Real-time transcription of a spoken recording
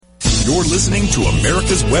You're listening to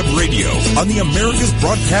America's Web Radio on the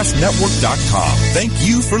AmericasBroadcastNetwork.com. Thank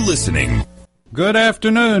you for listening. Good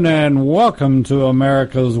afternoon and welcome to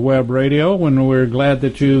America's Web Radio, and we're glad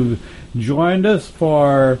that you've joined us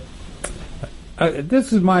for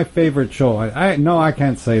this is my favorite show. I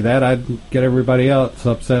can't say that. I'd get everybody else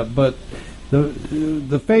upset, but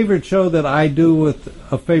the favorite show that I do with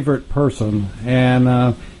a favorite person,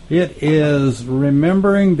 and it is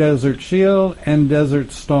Remembering Desert Shield and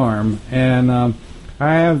Desert Storm. And I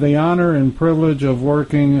have the honor and privilege of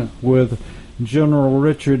working with General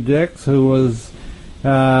Richard Dix, who was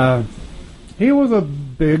he was a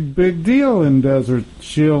big deal in Desert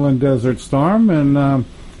Shield and Desert Storm, and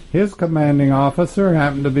his commanding officer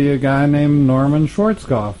happened to be a guy named Norman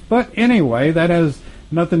Schwarzkopf. But anyway, that has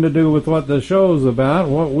nothing to do with what the show is about.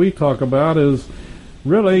 What we talk about is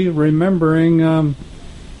really remembering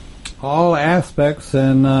all aspects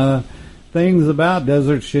and things about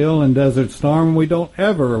Desert Shield and Desert Storm. We don't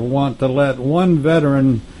ever want to let one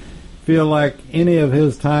veteran feel like any of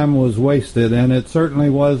his time was wasted, and it certainly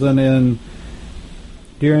wasn't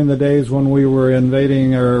during the days when we were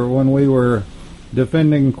invading or when we were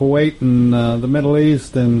defending Kuwait and the Middle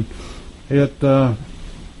East, and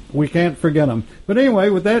we can't forget them. But anyway,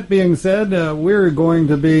 with that being said, we're going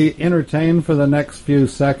to be entertained for the next few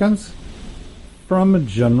seconds from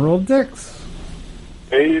General Dix.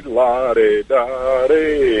 Hey,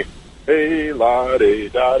 la-de-da-de, hey,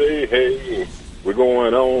 la-de-da-de, hey. We're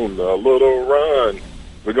going on a little run.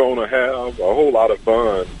 We're going to have a whole lot of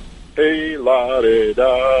fun. Hey,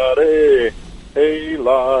 la-de-da-de, hey,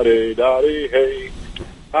 la-de-da-de, hey.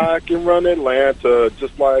 I can run Atlanta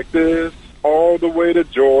just like this, all the way to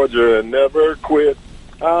Georgia and never quit.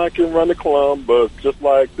 I can run to Columbus just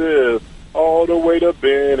like this, all the way to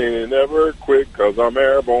Benny and never quit, 'cause I'm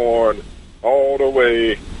airborne all the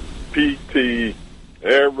way. PT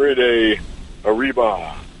every day.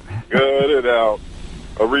 Arriba. Gut it out.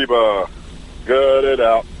 Arriba. Gut it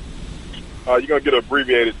out. You're going to get an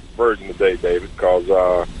abbreviated version today, David, because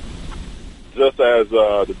just as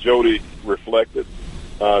the Jody reflected,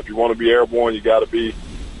 if you want to be airborne, you got to be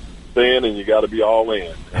thin and you got to be all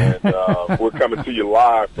in. And we're coming to you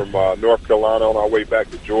live from North Carolina on our way back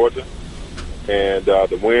to Georgia. And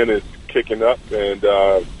the wind is kicking up. And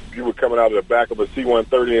if you were coming out of the back of a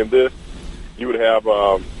C-130 in this, you would have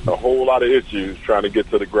a whole lot of issues trying to get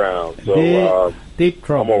to the ground. So deep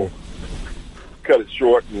trouble. I'm going to cut it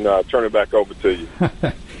short and turn it back over to you.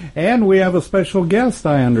 And we have a special guest,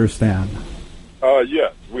 I understand.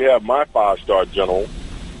 Yes, we have my five-star general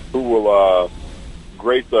who will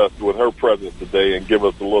grace us with her presence today and give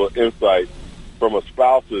us a little insight from a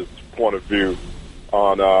spouse's point of view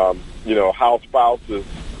on, how spouses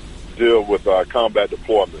deal with combat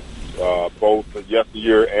deployments, both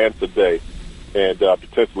yesteryear and today, and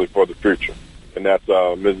potentially for the future. And that's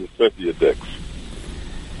Mrs. Cynthia Dix.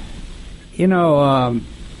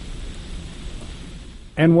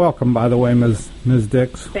 And welcome, by the way, Ms.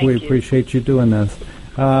 Dix. Thank we you. appreciate you doing this.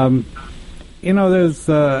 There's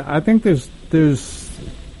I think there's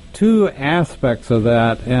two aspects of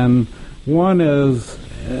that, and one is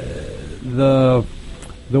the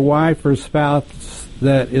wife or spouse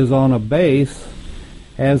that is on a base,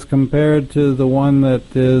 as compared to the one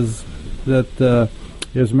that is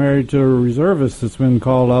married to a reservist that's been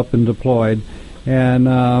called up and deployed, and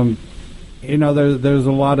there's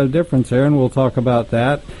a lot of difference there, and we'll talk about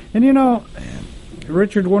that. And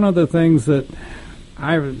Richard, one of the things that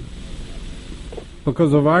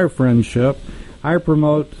because of our friendship, I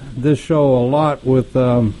promote this show a lot with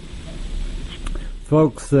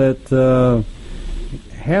folks that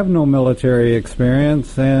have no military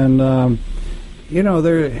experience, and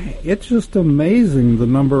it's just amazing the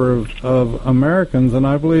number of Americans, and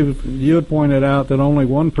I believe you had pointed out that only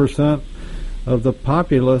 1% of the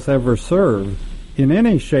populace ever served in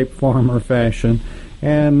any shape, form, or fashion,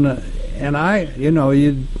 and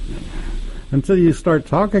until you start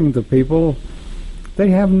talking to people,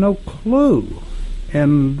 they have no clue,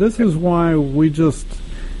 and this is why we do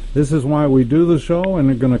the show, and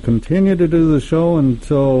we're going to continue to do the show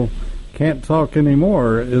until can't talk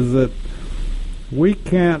anymore. Is that we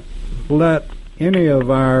can't let any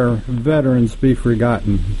of our veterans be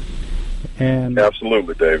forgotten, and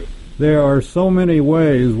Absolutely, David. there are so many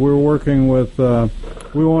ways we're working with.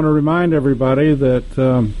 We want to remind everybody that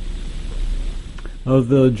of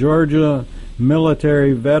the Georgia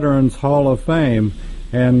Military Veterans Hall of Fame,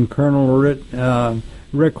 and Colonel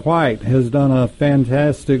Rick White has done a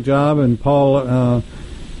fantastic job, and Paul,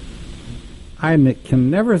 I can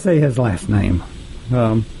never say his last name,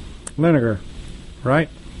 Liniger, right?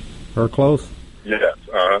 Or close? Yes,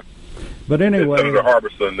 But anyway, Senator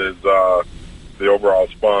Harbison is the overall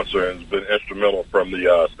sponsor and has been instrumental from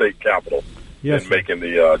the state capitol in making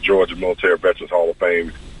the Georgia Military Veterans Hall of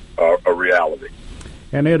Fame a reality.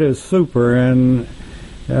 And it is super. And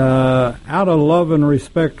out of love and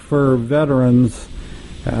respect for veterans,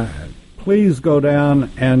 please go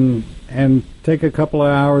down and take a couple of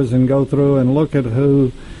hours and go through and look at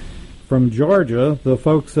who from Georgia, the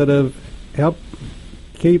folks that have helped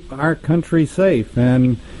keep our country safe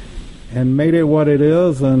and made it what it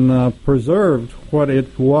is and preserved what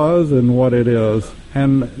it was and what it is.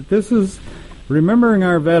 And this is, remembering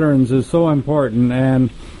our veterans is so important. And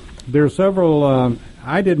there are several,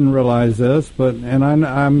 I didn't realize this, and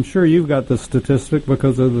I'm sure you've got the statistic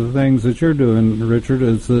because of the things that you're doing, Richard,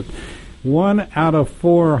 is that 1 out of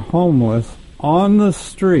 4 homeless on the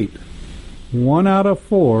street, 1 out of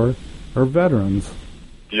 4 are veterans.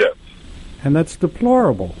 Yes. And that's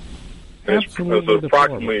deplorable. Absolutely it's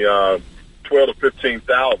approximately 12 to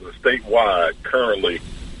 15,000 statewide currently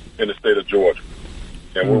in the state of Georgia.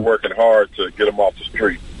 And we're working hard to get them off the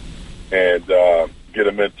street and get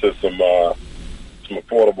them into some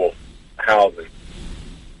affordable housing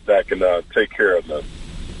that can take care of them.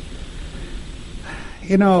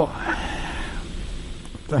 You know,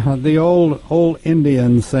 the old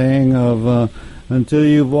Indian saying of until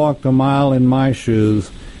you've walked a mile in my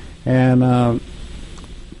shoes, and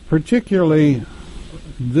particularly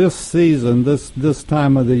this season, this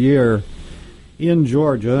time of the year in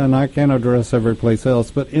Georgia, and I can't address every place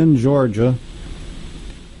else, but in Georgia,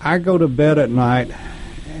 I go to bed at night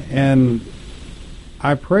and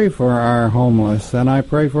I pray for our homeless and I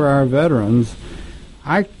pray for our veterans.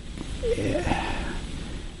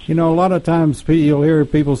 You know, a lot of times you'll hear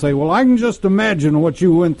people say, well, I can just imagine what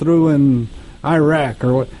you went through in Iraq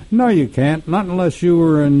or what. No, you can't. Not unless you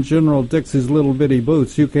were in General Dixie's little bitty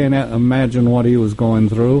boots. You can't imagine what he was going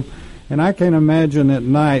through. And I can imagine at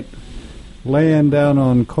night laying down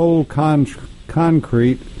on cold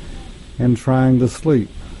concrete and trying to sleep.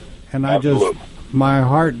 And my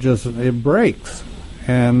heart it breaks.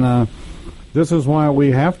 And this is why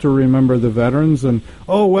we have to remember the veterans. And,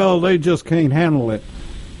 oh, well, they just can't handle it.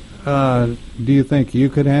 Do you think you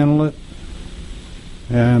could handle it?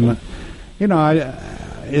 And, you know,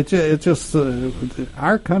 it's just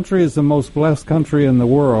our country is the most blessed country in the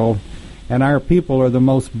world, and our people are the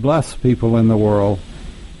most blessed people in the world.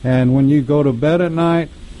 And when you go to bed at night,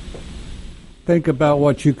 think about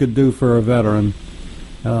what you could do for a veteran,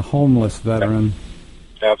 a homeless veteran.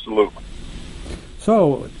 Absolutely.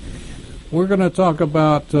 So we're going to talk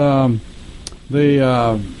about those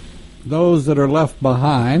that are left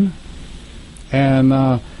behind,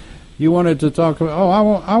 and you wanted to talk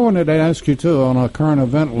about, I wanted to ask you too on a current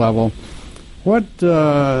event level, what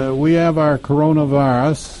we have our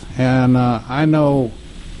coronavirus, and I know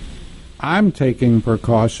I'm taking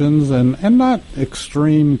precautions and not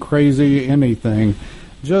extreme crazy anything,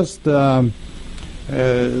 just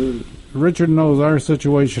Richard knows our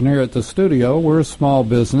situation here at the studio. We're a small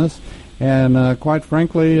business, and quite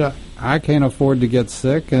frankly, I can't afford to get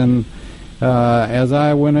sick. And as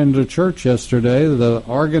I went into church yesterday, the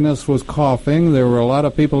organist was coughing. There were a lot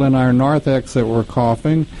of people in our narthex that were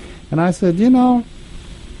coughing. And I said, you know,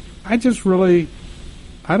 I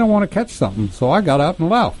don't want to catch something. So I got up and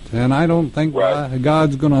left. And I don't think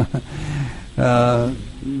God's going to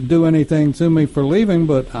do anything to me for leaving,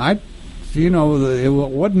 but it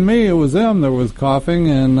wasn't me, it was them that was coughing,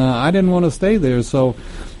 and I didn't want to stay there. So,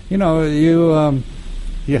 you know,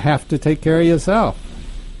 you have to take care of yourself.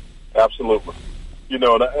 Absolutely. You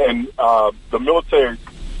know, and the military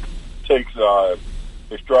takes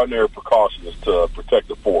extraordinary precautions to protect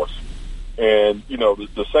the force. And, you know,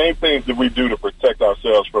 the same things that we do to protect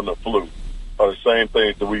ourselves from the flu are the same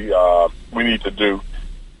things that we need to do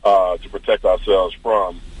to protect ourselves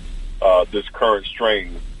from this current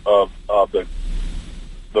strain of the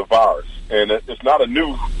virus. And it's not a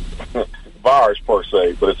new virus per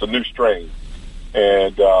se, but it's a new strain.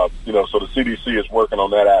 And, so the CDC is working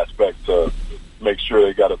on that aspect to make sure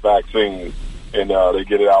they got a vaccine and they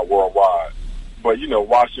get it out worldwide. But, you know,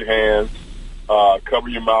 wash your hands, cover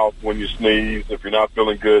your mouth when you sneeze. If you're not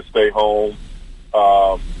feeling good, stay home.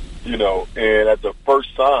 And at the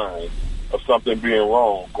first sign of something being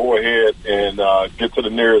wrong, go ahead and get to the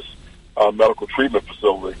nearest medical treatment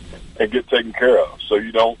facility and get taken care of, so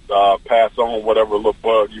you don't pass on whatever little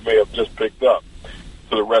bug you may have just picked up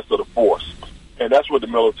to the rest of the force. And that's what the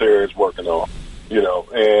military is working on, you know.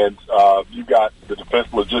 And you got the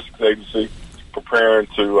Defense Logistics Agency preparing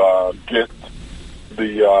to get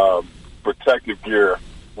the protective gear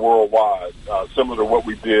worldwide, similar to what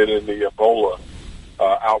we did in the Ebola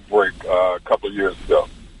outbreak a couple of years ago.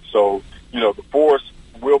 So the forest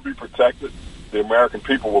will be protected. The American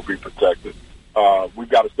people will be protected. We've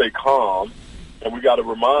got to stay calm, and we've got to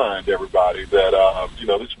remind everybody that,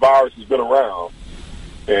 this virus has been around.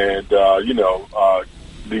 And,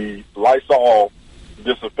 the Lysol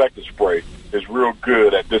disinfectant spray is real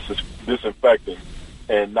good at disinfecting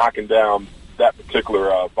and knocking down that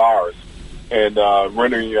particular virus and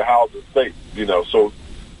rendering your houses safe. So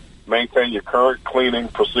maintain your current cleaning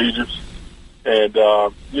procedures and,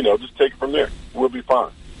 just take it from there. We'll be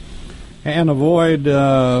fine. And avoid,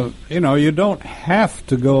 you don't have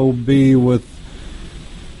to go be with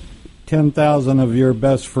 10,000 of your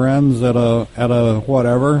best friends at a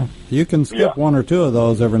whatever. You can skip one or two of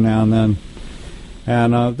those every now and then.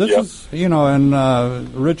 And this is,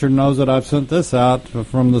 and Richard knows that I've sent this out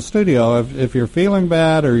from the studio. If you're feeling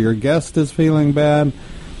bad or your guest is feeling bad,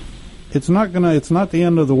 it's not the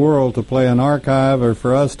end of the world to play an archive or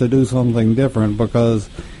for us to do something different because,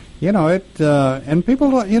 and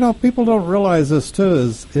people don't realize this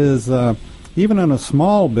too is even in a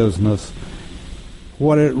small business,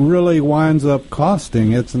 what it really winds up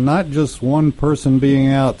costing. It's not just one person being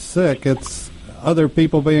out sick, it's other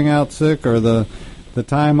people being out sick or the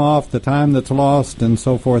time off, the time that's lost, and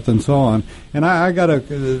so forth and so on. And I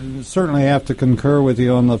gotta certainly have to concur with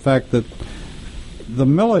you on the fact that the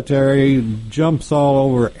military jumps all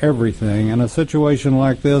over everything. In a situation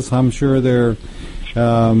like this, I'm sure they're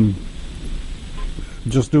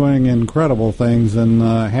just doing incredible things and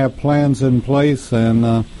have plans in place.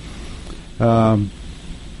 And,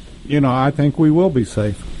 I think we will be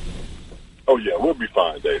safe. Oh, yeah, we'll be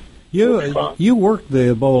fine, Dave. You worked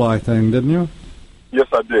the Ebola thing, didn't you? Yes,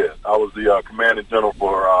 I did. I was the commanding general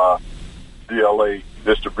for DLA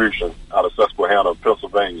distribution out of Susquehanna,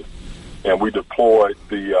 Pennsylvania. And we deployed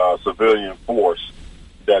the civilian force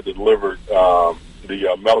that delivered the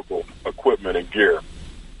medical equipment and gear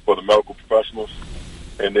for the medical professionals.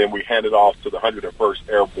 And then we handed off to the 101st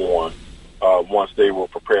Airborne once they were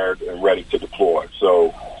prepared and ready to deploy.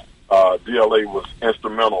 So DLA was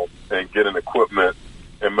instrumental in getting equipment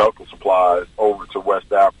and medical supplies over to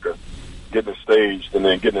West Africa, getting it staged, and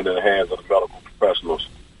then getting it in the hands of the medical professionals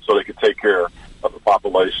so they could take care of the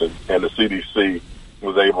population. And the CDC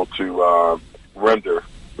was able to render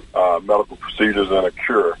medical procedures and a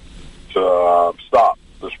cure to stop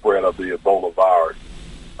the spread of the Ebola virus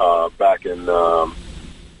back in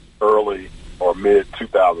early or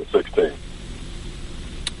mid-2016.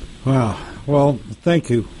 Wow. Well, thank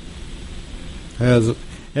you. As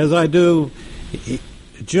I do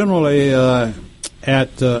generally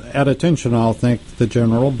at attention, I'll thank the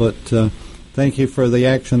General, but thank you for the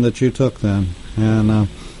action that you took then. And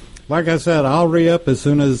like I said, I'll re-up as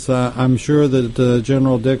soon as I'm sure that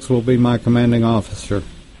General Dix will be my commanding officer.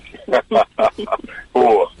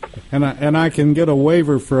 Cool. And I can get a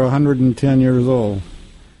waiver for 110 years old.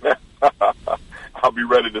 I'll be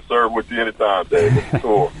ready to serve with you anytime, David.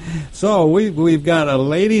 Cool. So we've got a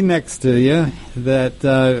lady next to you that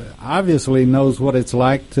obviously knows what it's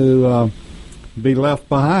like to be left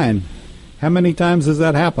behind. How many times has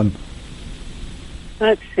that happened?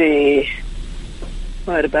 Let's see.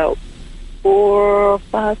 What, about 4 or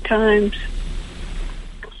 5 times?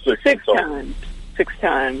 Six times. 6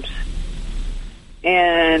 times.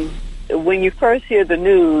 And when you first hear the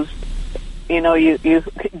news, you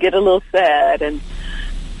get a little sad and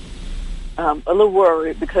a little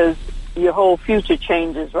worried because your whole future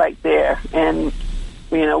changes right there. And,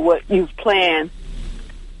 what you've planned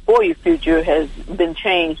for your future has been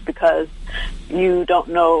changed because you don't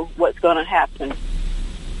know what's going to happen.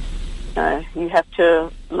 You have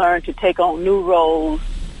to learn to take on new roles,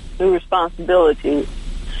 new responsibilities.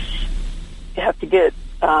 You have to get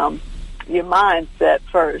your mindset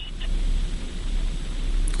first.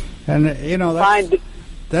 And,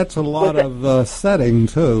 that's a lot of setting,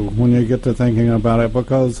 too, when you get to thinking about it,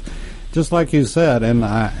 because just like you said, and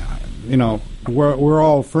we're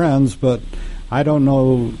all friends, but I don't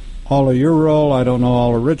know all of your role, I don't know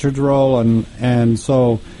all of Richard's role, and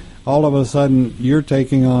so all of a sudden you're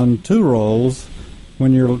taking on 2 roles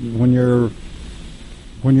when your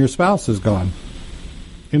spouse is gone,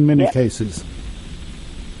 in many cases.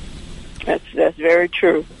 That's very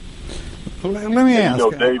true. Let me ask.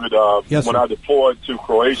 David, yes, when sir. I deployed to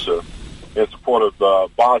Croatia in support of the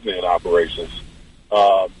Bosnian operations,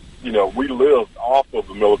 we lived off of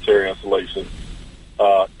the military installation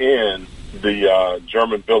in the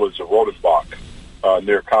German village of Rodenbach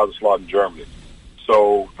near Kaiserslautern, Germany.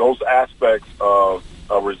 So those aspects of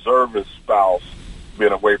a reservist spouse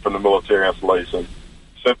being away from the military installation,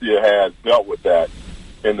 Cynthia has dealt with that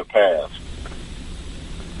in the past.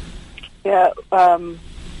 Yeah,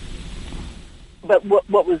 but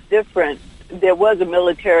what was different, there was a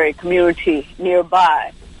military community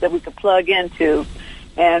nearby that we could plug into,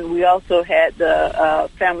 and we also had the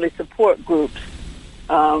family support groups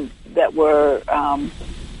that were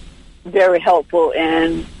very helpful,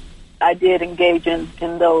 and I did engage in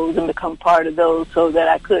those and become part of those so that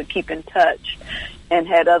I could keep in touch and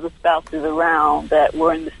had other spouses around that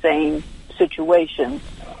were in the same situation.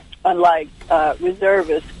 Unlike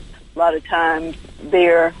reservists, a lot of times they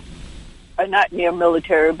are not near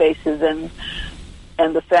military bases, and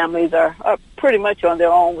the families are pretty much on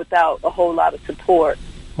their own without a whole lot of support.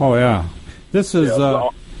 Oh, yeah. This is... The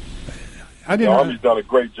Army's done a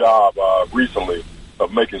great job recently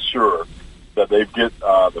of making sure that they get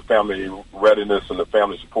the family readiness and the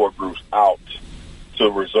family support groups out to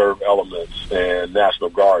reserve elements and National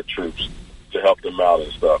Guard troops to help them out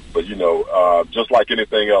and stuff. But, just like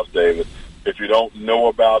anything else, David, if you don't know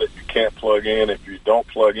about it, you can't plug in. If you don't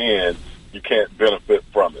plug in, you can't benefit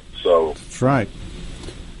from it. So that's right.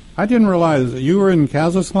 I didn't realize you were in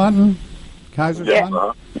Kaiserslautern?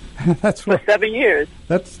 Yeah. That's where, for 7 years.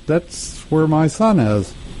 That's where my son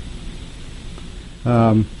is.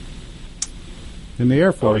 In the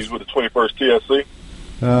Air Force. He's with the 21st TSC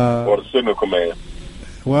or the Signal Command?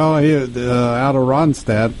 Well, he out of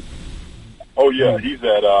Ronstadt. Oh, yeah. He's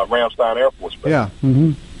at Ramstein Air Force Base. Yeah.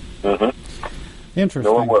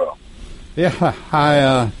 Interesting. Know it well. Yeah,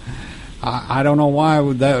 I don't know why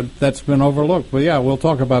that's been overlooked, but yeah, we'll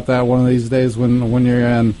talk about that one of these days when you're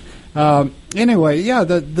in. Anyway, yeah,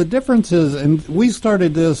 the difference is, and we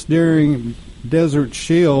started this during Desert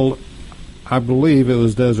Shield, I believe it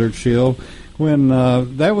was Desert Shield, when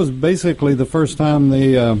that was basically the first time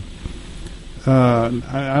the,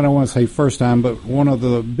 I don't want to say first time, but one of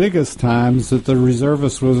the biggest times that the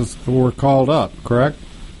reservists were called up, correct?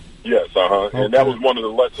 Yes, okay. And that was one of the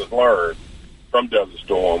lessons learned from Desert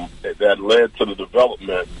Storm that led to the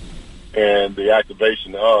development and the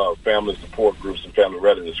activation of family support groups and family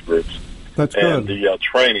readiness groups. That's and good. The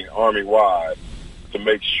training Army-wide to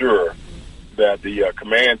make sure that the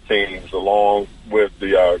command teams, along with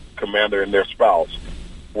the commander and their spouse,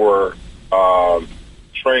 were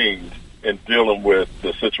trained in dealing with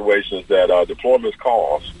the situations that deployments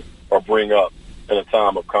cause or bring up in a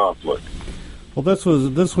time of conflict. Well, this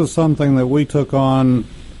was something that we took on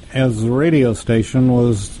as a radio station,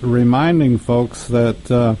 was reminding folks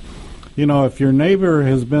that if your neighbor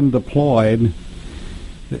has been deployed,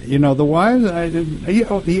 the wives,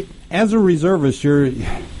 as a reservist,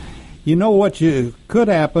 you know what could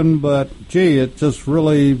happen, but gee, it just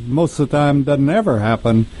really most of the time doesn't ever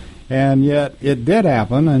happen, and yet it did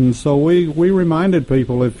happen. And so we reminded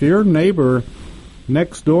people, if your neighbor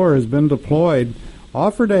next door has been deployed,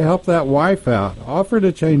 offer to help that wife out, offer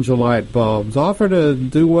to change the light bulbs, offer to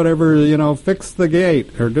do whatever, fix the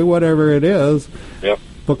gate or do whatever it is. Yep.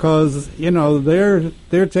 Because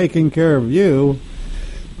they're taking care of you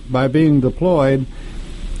by being deployed.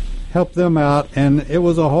 Help them out, and it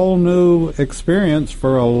was a whole new experience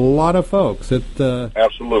for a lot of folks.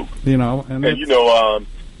 Absolutely. And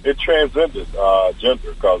it transcended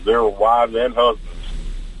gender, because there were wives and husbands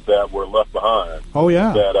that were left behind. Oh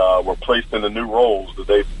yeah. That were placed in the new roles that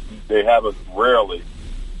they haven't rarely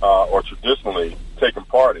or traditionally taken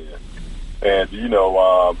part in, and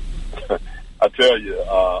I tell you,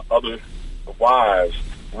 other wives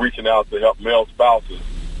reaching out to help male spouses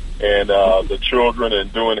and the children,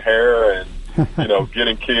 and doing hair, and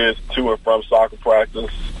getting kids to and from soccer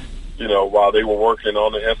practice, while they were working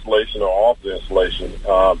on the installation or off the installation.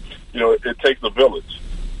 It takes a village,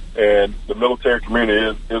 and the military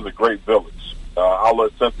community is a great village. I'll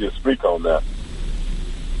let Cynthia speak on that.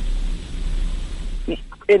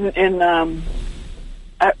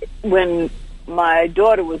 When my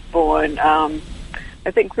daughter was born, I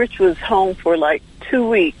think Rich was home for like 2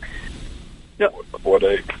 weeks. No, 4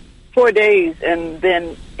 days. 4 days, and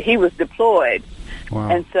then he was deployed. Wow.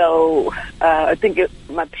 And so I think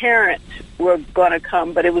my parents were going to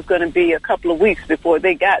come, but it was going to be a couple of weeks before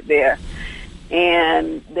they got there.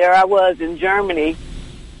 And there I was in Germany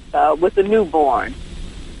with a newborn,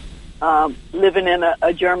 living in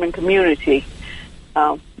a German community.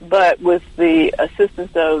 But with the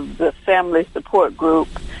assistance of the family support group,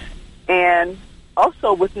 and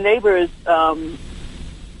also with neighbors,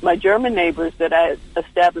 my German neighbors that I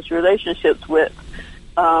established relationships with,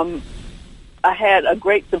 I had a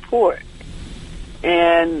great support.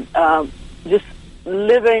 And just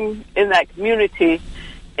living in that community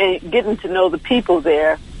and getting to know the people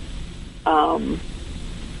there was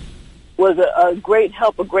a great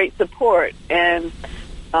help, a great support. And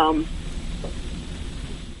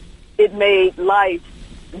it made life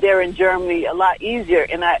there in Germany a lot easier,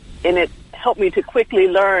 and it helped me to quickly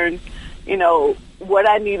learn, what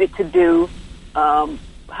I needed to do,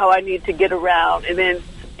 how I need to get around, and then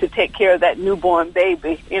to take care of that newborn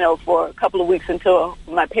baby, for a couple of weeks until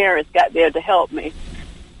my parents got there to help me.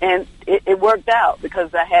 And it worked out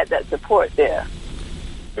because I had that support there.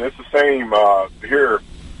 And it's the same here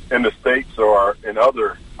in the States or in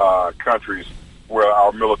other countries where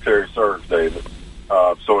our military serves, David.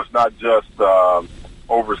 So it's not just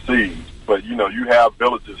overseas, but, you have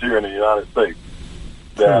villages here in the United States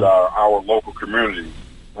that are our local communities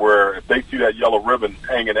where if they see that yellow ribbon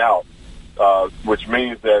hanging out, which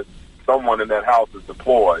means that someone in that house is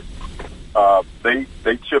deployed,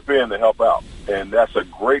 they chip in to help out. And that's a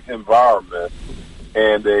great environment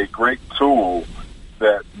and a great tool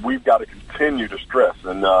that we've got to continue to stress.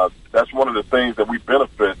 And that's one of the things that we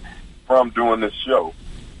benefit from doing this show,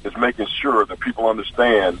 is making sure that people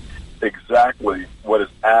understand exactly what is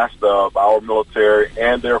asked of our military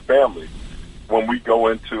and their families when we go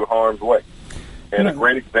into harm's way. And a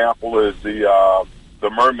great example is the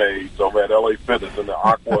mermaids over at LA Fitness and the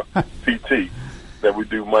Aqua PT that we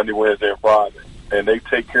do Monday, Wednesday, and Friday. And they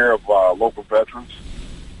take care of local veterans,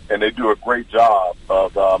 and they do a great job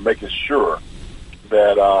of making sure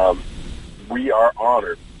that we are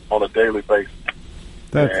honored on a daily basis.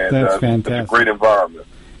 That's fantastic. It's a great environment.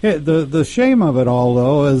 Yeah, the shame of it all,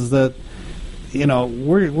 though, is that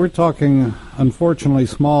we're talking, unfortunately,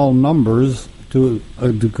 small numbers to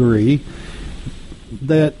a degree,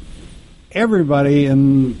 that everybody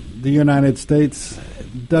in the United States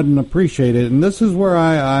doesn't appreciate it. And this is where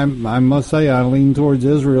I must say I lean towards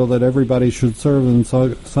Israel, that everybody should serve in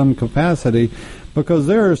some capacity, because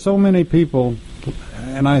there are so many people,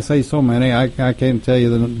 and I say so many, I can't tell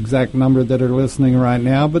you the exact number that are listening right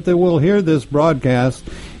now, but they will hear this broadcast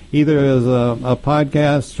either as a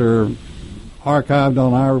podcast or archived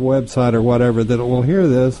on our website or whatever, that will hear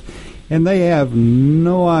this, and they have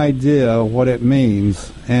no idea what it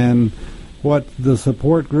means and what the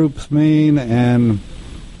support groups mean and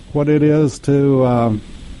what it is to,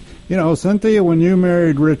 Cynthia, when you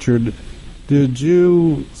married Richard, did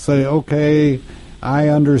you say, okay, I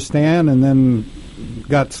understand, and then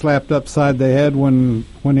got slapped upside the head when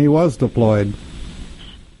he was deployed?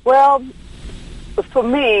 Well, for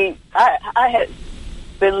me, I had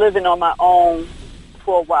been living on my own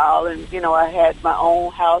for a while, and, I had my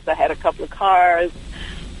own house. I had a couple of cars.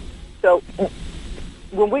 So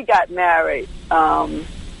when we got married and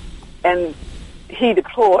he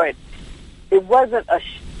deployed, it wasn't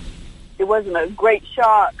a great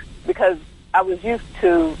shock, because I was used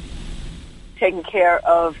to taking care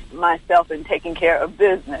of myself and taking care of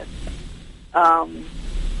business. But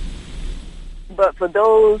for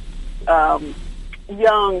those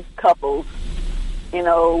young couples,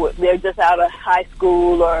 they're just out of high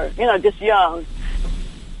school or, just young,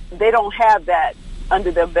 they don't have that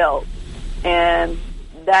under their belt. And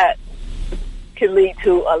that can lead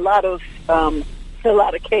to a lot of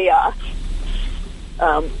chaos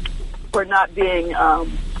for not being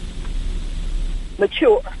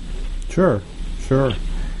mature. Sure.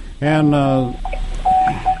 And,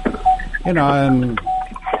 and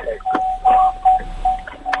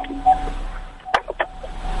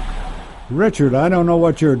Richard, I don't know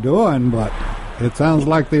what you're doing, but it sounds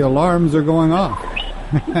like the alarms are going off.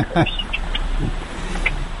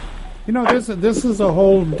 This is a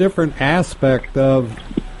whole different aspect of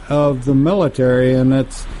the military, and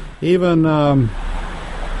it's even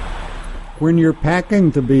when you're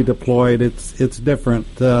packing to be deployed, it's different.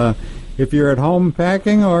 If you're at home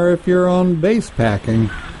packing or if you're on base packing,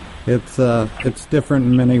 it's different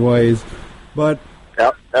in many ways. But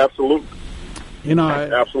absolutely.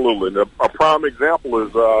 Absolutely. A prime example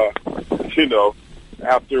is,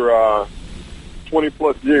 after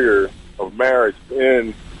 20-plus years of marriage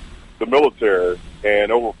in the military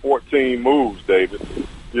and over 14 moves, David,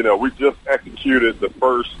 we just executed the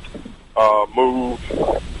first move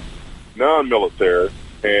non-military,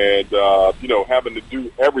 and, having to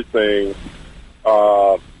do everything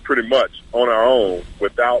pretty much on our own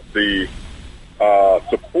without the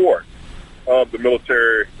support of the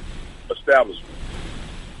military establishment.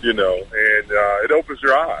 And it opens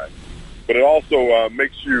your eyes, but it also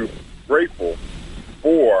makes you grateful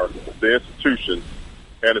for the institution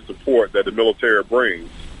and the support that the military brings.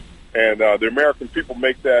 And the American people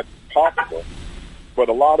make that possible. But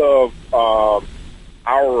a lot of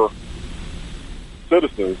our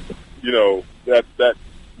citizens, that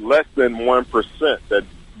less than 1% that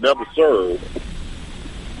never serve,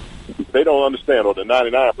 they don't understand, or the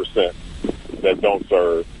 99% that don't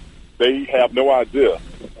serve, they have no idea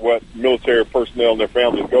what military personnel and their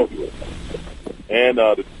families go through. And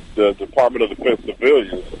the the Department of Defense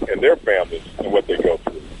civilians and their families and what they go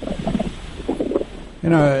through. You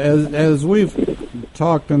know, as we've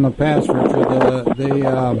talked in the past, Richard,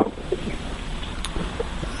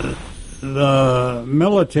 the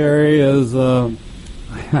military is a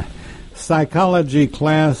psychology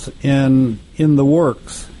class in the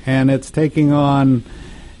works, and it's taking on,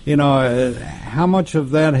 you know, how much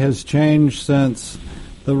of that has changed since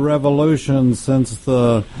the revolution, since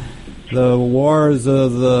the wars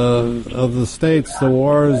of the states, the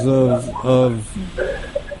wars of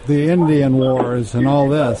the Indian Wars and all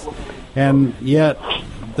this, and yet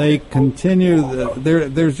they continue.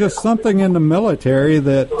 There's just something in the military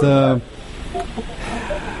that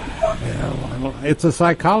it's a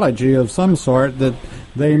psychology of some sort that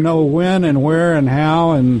they know when and where and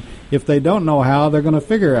how, and if they don't know how, they're going to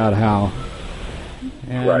figure out how.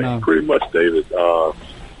 And, right, pretty much, David.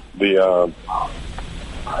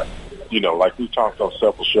 You know, like we talked on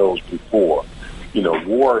several shows before, you know,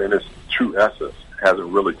 war in its true essence hasn't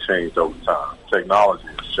really changed over time. Technology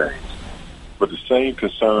has changed. But the same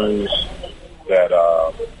concerns that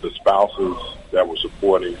the spouses that were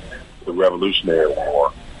supporting the Revolutionary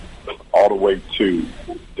War, all the way to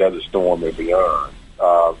Desert Storm and beyond,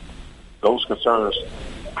 those concerns,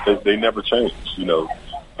 they never change. You know,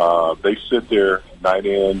 they sit there night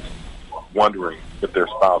in wondering if their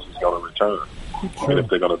spouse is going to return. Sure. And if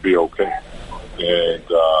they're going to be okay.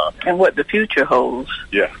 And what the future holds.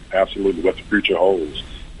 Yeah, absolutely, what the future holds.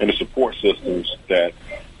 And the support systems that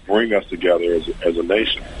bring us together as a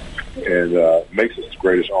nation and makes us the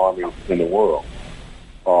greatest army in the world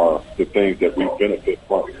are the things that we benefit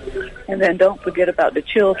from. And then don't forget about the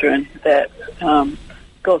children that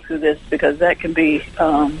go through this, because that can be,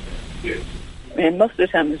 and most of the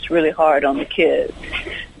time it's really hard on the kids.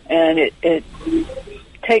 And it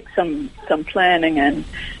takes some planning and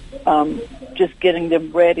just getting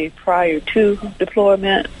them ready prior to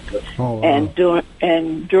deployment. Oh, wow.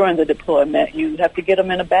 and during the deployment, you have to get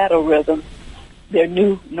them in a battle rhythm, their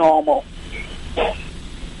new normal.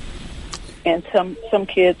 And some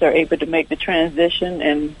kids are able to make the transition,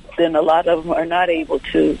 and then a lot of them are not able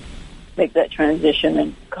to make that transition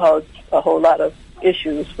and cause a whole lot of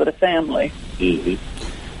issues for the family. Mm-hmm.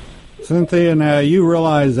 Cynthia, now you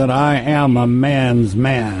realize that I am a man's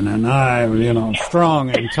man, and I'm, you know, strong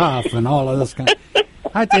and tough and all of this kind of...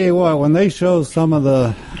 I tell you what, when they show some of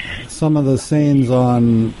the scenes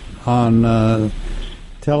on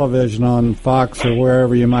television, on Fox or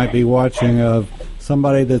wherever you might be watching, of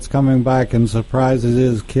somebody that's coming back and surprises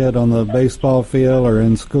his kid on the baseball field or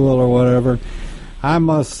in school or whatever, I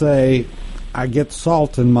must say I get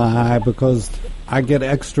salt in my eye because I get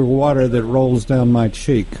extra water that rolls down my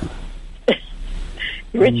cheek.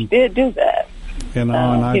 Rich did do that. You know,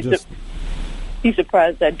 and I he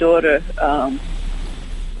surprised that daughter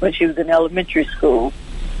when she was in elementary school,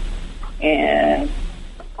 and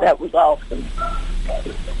that was awesome.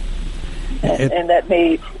 And that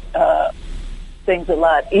made things a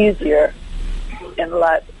lot easier, and a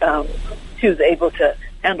lot. She was able to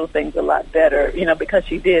handle things a lot better, you know, because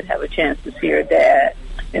she did have a chance to see her dad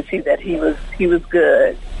and see that he was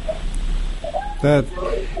good. That,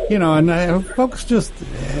 you know, and folks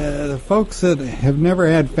folks that have never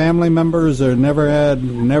had family members or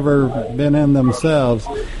never been in themselves,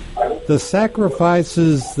 the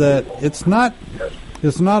sacrifices that it's not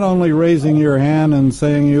only raising your hand and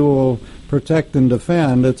saying you will protect and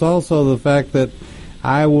defend, it's also the fact that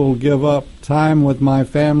I will give up time with my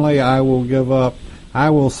family, I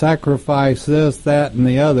will sacrifice this, that, and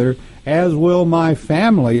the other, as will my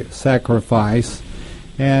family sacrifice.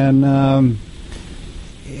 And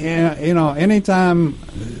you know, anytime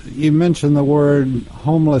you mention the word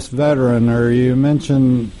homeless veteran, or you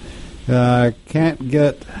mention can't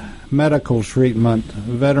get medical treatment,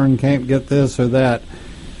 veteran can't get this or that,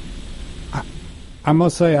 I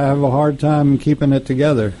must say I have a hard time keeping it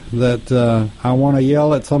together. That I want to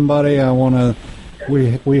yell at somebody.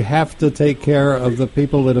 We have to take care of the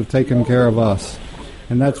people that have taken care of us,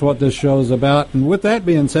 and that's what this show is about. And with that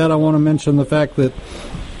being said, I want to mention the fact that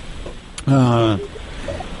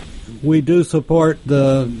we do support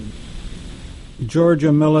the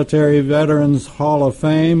Georgia Military Veterans Hall of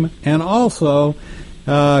Fame, and also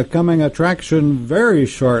coming attraction very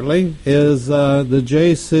shortly is the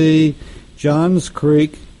J.C. Johns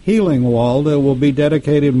Creek Healing Wall that will be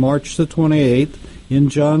dedicated March the 28th in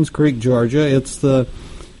Johns Creek, Georgia. It's the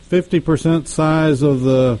 50% size of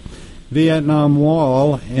the Vietnam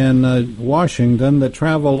Wall in Washington that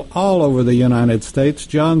traveled all over the United States.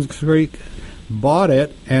 Johns Creek bought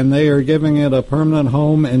it, and they are giving it a permanent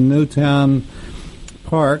home in Newtown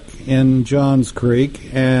Park in Johns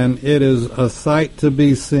Creek, and it is a sight to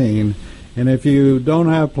be seen. And if you don't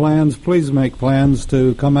have plans, please make plans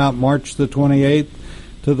to come out March the 28th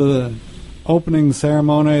to the opening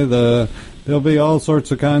ceremony. There'll be all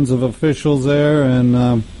sorts of kinds of officials there,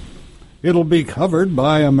 and it'll be covered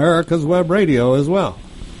by America's Web Radio as well.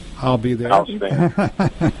 I'll be there. Outstanding.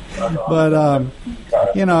 But,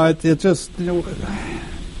 it just...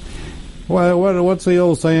 what's the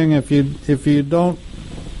old saying? If you don't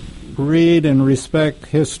read and respect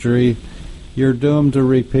history, you're doomed to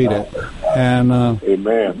repeat it. And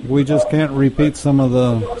Amen. we just can't repeat some of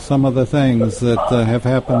the things that have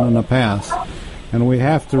happened in the past. And we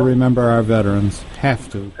have to remember our veterans. Have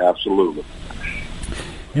to. Absolutely.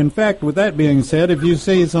 In fact, with that being said, if you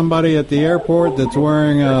see somebody at the airport that's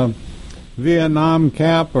wearing a Vietnam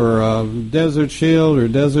cap or a Desert Shield or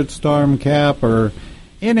Desert Storm cap or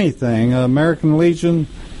anything, American Legion,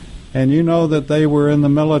 and you know that they were in the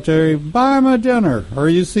military, buy them a dinner. Or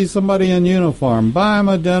you see somebody in uniform, buy them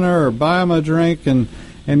a dinner or buy them a drink, and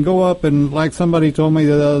go up and, like somebody told me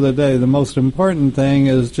the other day, the most important thing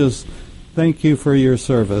is just thank you for your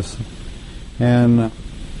service. And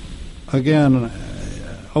again,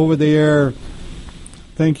 over the air,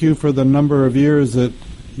 thank you for the number of years that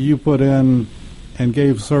you put in and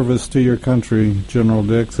gave service to your country, General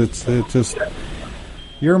Dix. It's just,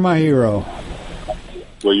 you're my hero.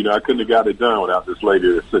 Well, I couldn't have got it done without this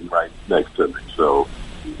lady that's sitting right next to me. So,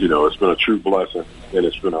 it's been a true blessing, and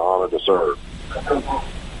it's been an honor to serve.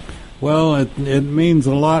 Well, it means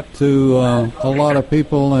a lot to a lot of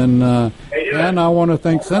people, and I want to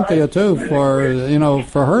thank Cynthia too for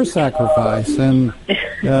her sacrifice. And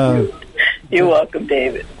you're welcome,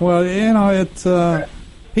 David. Well, it's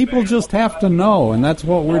people just have to know, and that's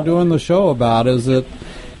what we're doing the show about. Is that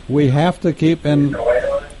we have to keep and.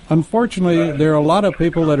 Unfortunately, there are a lot of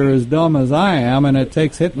people that are as dumb as I am, and it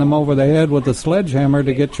takes hitting them over the head with a sledgehammer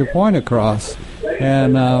to get your point across.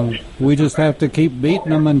 And we just have to keep beating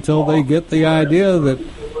them until they get the idea that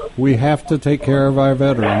we have to take care of our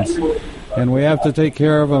veterans. And we have to take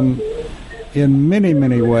care of them in many,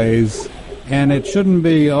 many ways. And it shouldn't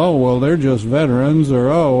be, oh, well, they're just veterans, or,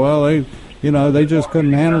 oh, well, they just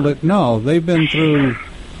couldn't handle it. No, they've been through,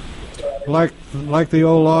 like the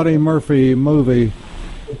old Audie Murphy movie,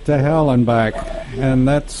 to hell and back, and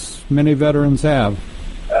that's many veterans have.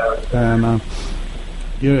 And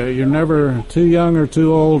you're never too young or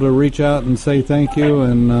too old to reach out and say thank you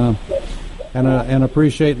and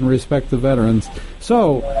appreciate and respect the veterans.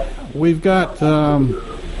 So we've got.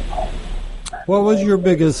 What was your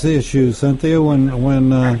biggest issue, Cynthia,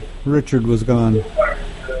 when Richard was gone?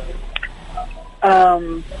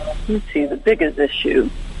 Let's see, the biggest issue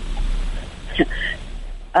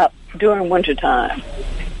during wintertime.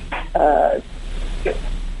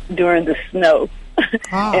 During the snow.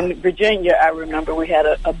 In Virginia, I remember we had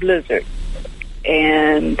a blizzard,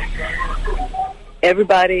 and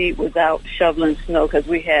everybody was out shoveling snow because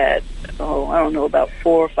we had, about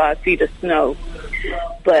 4 or 5 feet of snow.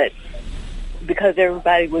 But because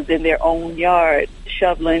everybody was in their own yard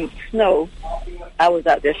shoveling snow, I was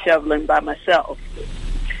out there shoveling by myself.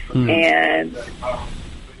 And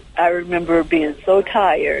I remember being so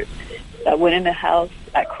tired. I went in the house,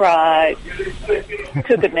 I cried,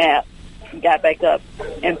 took a nap, got back up,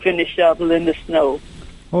 and finished shoveling the snow.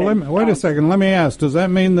 Well, wait a second. Let me ask. Does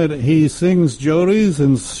that mean that he sings Jodies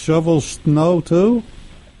and shovels snow, too?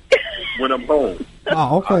 When I'm home.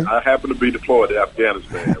 Oh, okay. I happened to be deployed to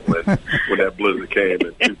Afghanistan when that blizzard came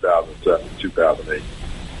in 2007, 2008.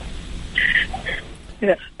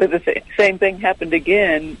 Yeah, but the same thing happened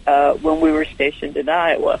again when we were stationed in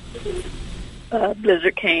Iowa.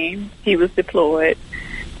 Blizzard came. He was deployed.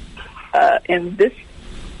 And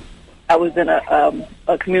I was in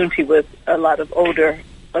a community with a lot of older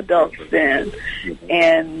adults then.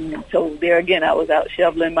 And so there again, I was out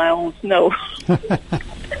shoveling my own snow.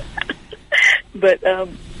 But,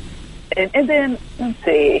 and then, let's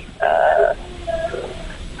see.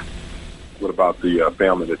 What about the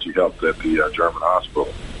family that you helped at the German hospital?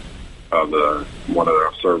 One of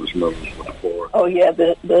their service members was deployed. Oh, yeah,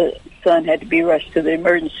 the son had to be rushed to the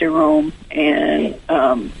emergency room, and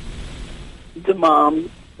the mom,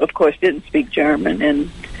 of course, didn't speak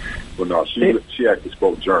German. Well, no, she actually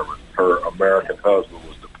spoke German. Her American husband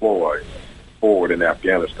was deployed forward in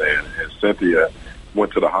Afghanistan, and Cynthia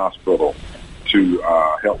went to the hospital to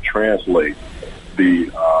help translate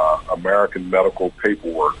the American medical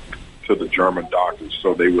paperwork to the German doctors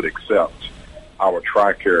so they would accept our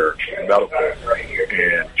TRICARE medical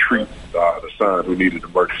and treat the son who needed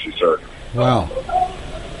emergency surgery. Wow.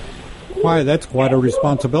 Why, that's quite a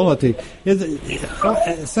responsibility.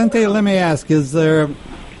 Cynthia, let me ask, is there,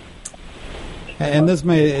 and this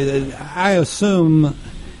may, I assume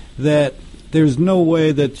that there's no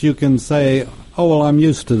way that you can say, oh, well, I'm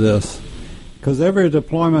used to this. Because every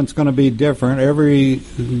deployment's going to be different. Every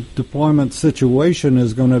deployment situation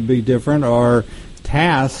is going to be different. Our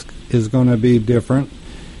task is going to be different.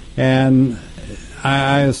 And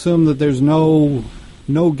I assume that there's no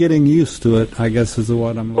getting used to it, I guess is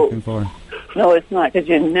what I'm looking for. No, it's not, because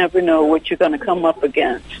you never know what you're going to come up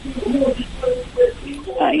against.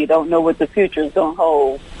 You don't know what the future is going to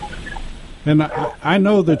hold. And I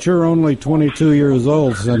know that you're only 22 years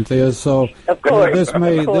old, Cynthia, so of course,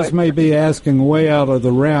 this may be asking way out of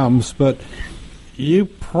the realms, but you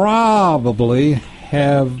probably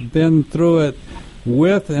have been through it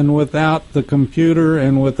with and without the computer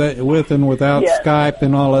and with and without yes. Skype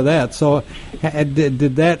and all of that. So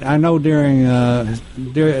did that, I know during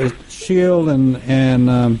SHIELD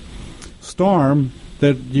and Storm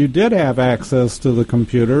that you did have access to the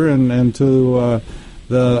computer and to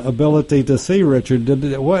the ability to see Richard.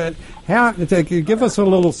 How? Give us a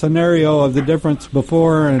little scenario of the difference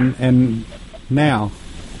before and now.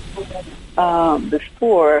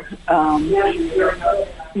 Before,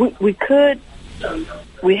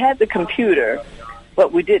 we had the computer,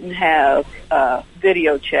 but we didn't have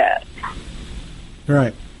video chat.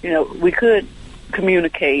 Right. We could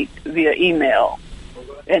communicate via email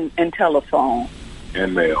and telephone.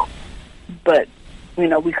 And mail. But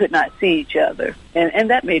we could not see each other, and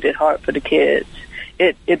that made it hard for the kids.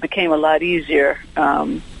 It became a lot easier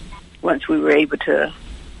once we were able to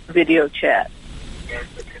video chat,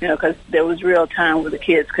 because there was real time where the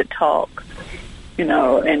kids could talk,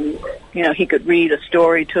 and he could read a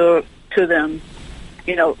story to them,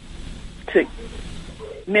 to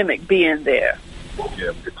mimic being there. Yeah,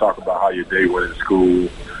 we could talk about how your day went in school,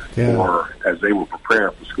 yeah. Or as they were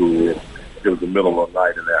preparing for school, it was the middle of the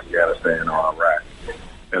night in Afghanistan or Iraq.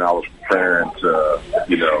 And I was preparing to,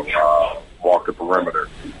 walk the perimeter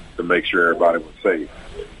to make sure everybody was safe.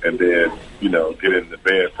 And then, get into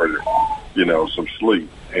bed for, some sleep.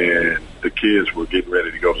 And the kids were getting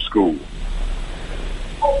ready to go to school.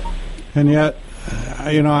 And yet,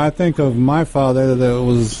 I think of my father that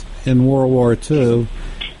was in World War II,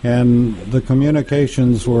 and the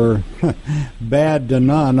communications were bad to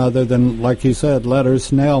none other than, like you said, letters,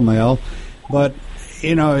 snail mail. But,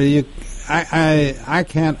 I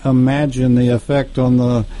can't imagine the effect on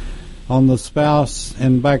the spouse,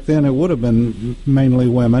 and back then it would have been mainly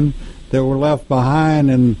women that were left behind,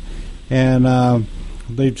 and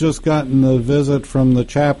they've just gotten the visit from the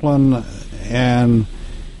chaplain, and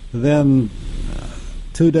then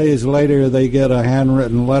 2 days later they get a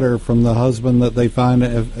handwritten letter from the husband that they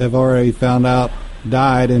have already found out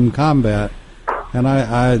died in combat, and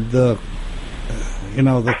the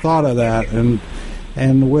thought of that,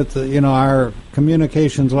 and with our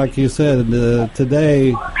communications, like you said,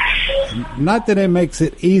 today, not that it makes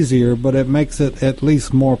it easier, but it makes it at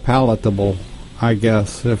least more palatable, I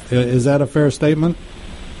guess. Is that a fair statement?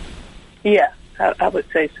 Yeah, I would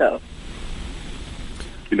say so.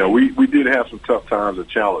 We did have some tough times and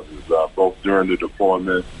challenges, both during the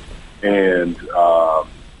deployment and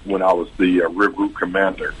when I was the RIB Group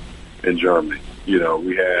commander in Germany.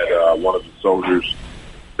 We had one of the soldiers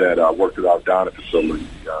that worked at our dining facility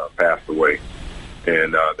passed away,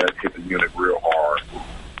 and that hit the unit real hard.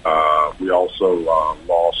 We also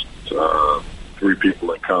lost 3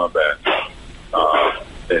 people in combat,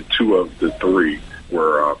 and 2 of the 3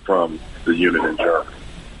 were from the unit in Germany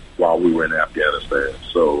while we were in Afghanistan.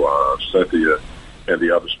 So Cynthia and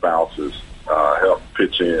the other spouses helped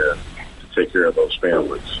pitch in to take care of those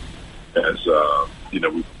families as we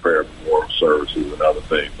prepare for memorial services and other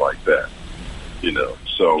things like that.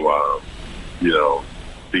 So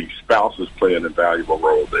the spouses play an invaluable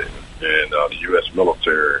role there, and the U.S.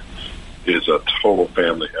 military is a total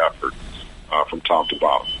family effort from top to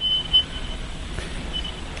bottom.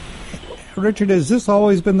 Richard, has this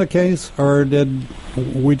always been the case, or did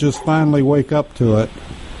we just finally wake up to it?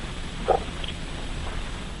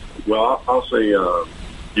 Well, I'll say,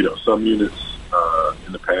 some units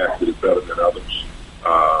in the past did it better than others.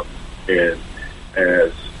 And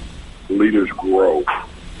as leaders grow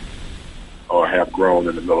or have grown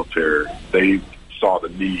in the military, they saw the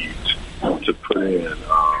need to put in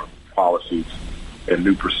policies and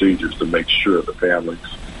new procedures to make sure the families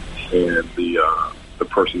and the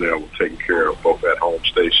personnel were taken care of both at home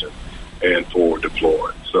station and forward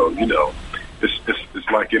deployed. So,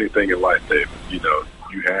 it's like anything in life, David.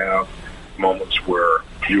 You have moments where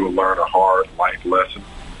you will learn a hard life lesson,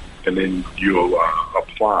 and then you'll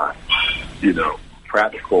apply,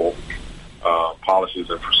 practical policies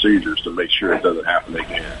and procedures to make sure it doesn't happen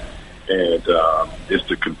again. And it's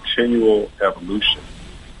the continual evolution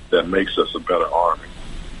that makes us a better Army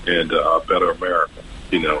and a better America,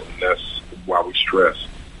 and that's why we stress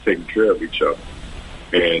taking care of each other.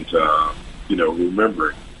 And,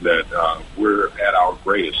 remembering that we're at our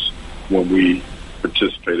greatest when we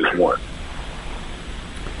participate as one.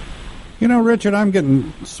 Richard, I'm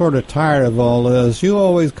getting sort of tired of all this. You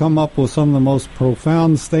always come up with some of the most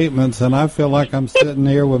profound statements, and I feel like I'm sitting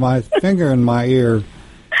here with my finger in my ear.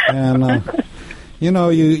 And,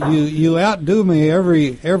 you outdo me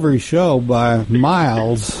every show by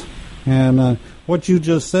miles. And what you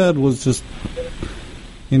just said was just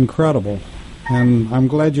incredible. And I'm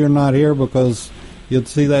glad you're not here because you'd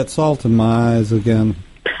see that salt in my eyes again.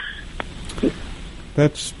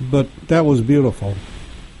 But that was beautiful.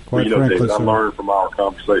 Quite frankly, David, I sir. learned from our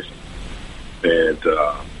conversation. And,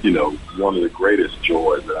 one of the greatest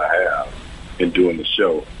joys that I have in doing the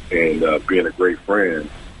show and being a great friend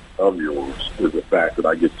of yours is the fact that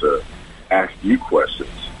I get to ask you questions,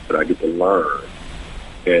 that I get to learn.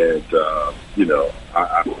 And,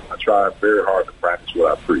 I try very hard to practice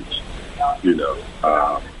what I preach.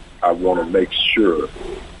 I want to make sure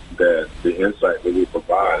that the insight that we're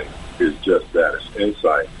providing is just that. It's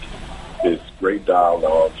insight. It's great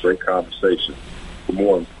dialogue, great conversation. But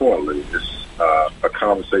more importantly, it's a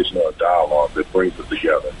conversation or a dialogue that brings us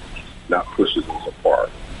together, not pushes us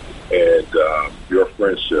apart. And your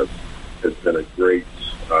friendship has been a great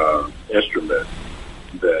instrument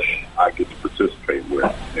that I get to participate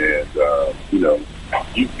with. And,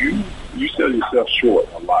 you sell yourself short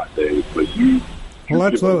a lot, Dave, but you Well,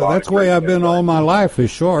 that's the way I've been all my life,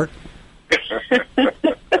 is short.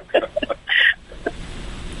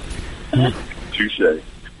 Touche.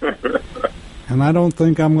 And I don't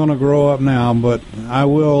think I'm going to grow up now, but I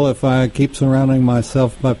will if I keep surrounding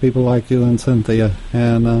myself by people like you and Cynthia.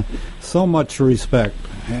 And so much respect.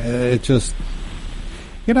 It just,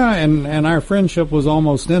 and our friendship was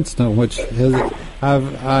almost instant, which is,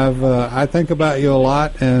 I think about you a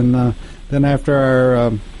lot. And then after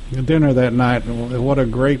our dinner that night, what a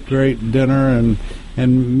great dinner,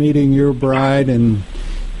 and meeting your bride, and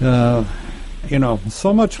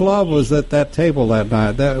so much love was at that table that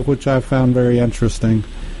night, which I found very interesting.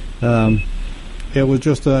 It was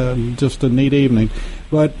just a neat evening.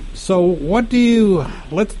 But so, what do you?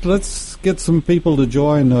 Let's get some people to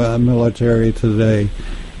join the military today.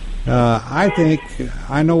 I think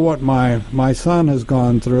I know what my son has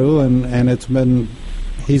gone through, and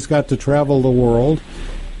he's got to travel the world,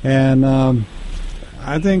 and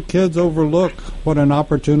I think kids overlook what an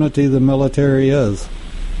opportunity the military is.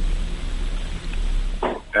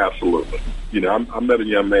 Absolutely. I met a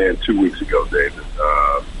young man 2 weeks ago, David.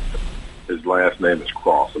 His last name is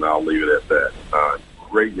Cross, and I'll leave it at that.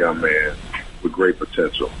 Great young man with great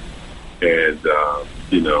potential. And,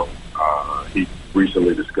 he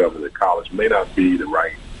recently discovered that college may not be the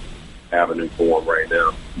right avenue for him right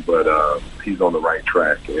now, but he's on the right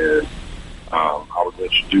track. And I was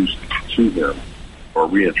introduced to him, or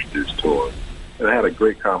reintroduced to him, and I had a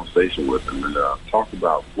great conversation with him and talked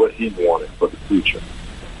about what he wanted for the future.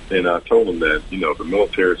 And I told him that, the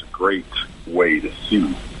military is a great way to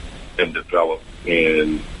see and develop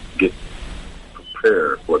and get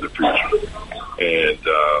prepared for the future. And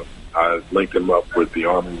I linked him up with the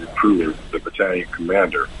Army recruiter, the battalion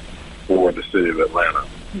commander for the city of Atlanta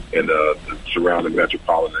and the surrounding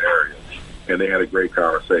metropolitan area. And they had a great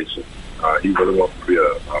conversation. He really wants to be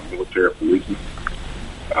a military policeman.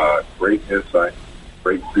 Great insight,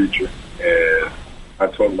 great future. And I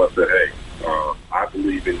told him, I said, hey, I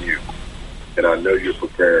believe in you, and I know you're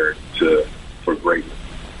prepared for greatness.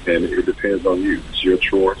 And it depends on you. It's your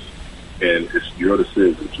choice, and it's your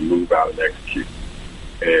decision to move out and execute.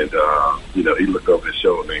 And, he looked over his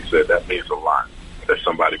shoulder and he said, that means a lot that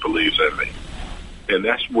somebody believes in me. And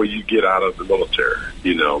that's where you get out of the military.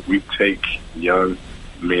 We take young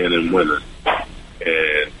men and women,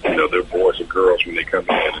 and, they're boys and girls when they come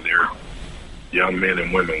in, and they're young men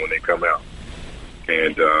and women when they come out.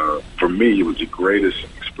 And for me, it was the greatest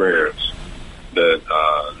experience that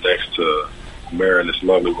next to marrying this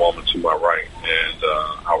lovely woman to my right and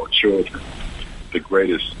our children, the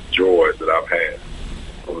greatest joy that I've had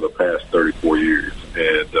over the past 34 years.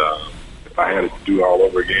 And if I had it to do all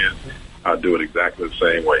over again, I'd do it exactly the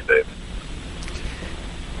same way, David.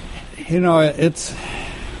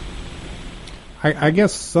 I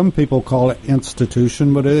guess some people call it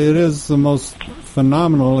institution, but it is the most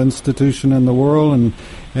phenomenal institution in the world, and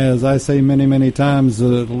as I say many, many times,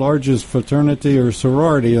 the largest fraternity or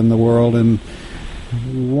sorority in the world. And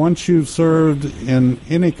once you've served in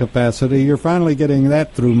any capacity, you're finally getting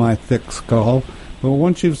that through my thick skull. But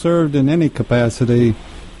once you've served in any capacity,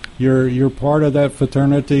 you're part of that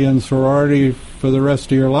fraternity and sorority for the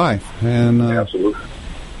rest of your life. And Absolutely.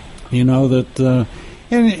 you know that,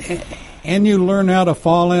 and you learn how to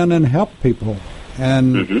fall in and help people,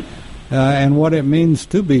 and what it means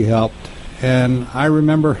to be helped. And I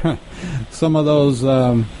remember some of those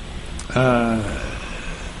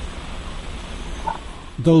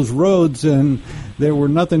roads, and there were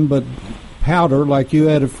nothing but powder, like you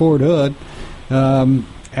had at Fort Hood.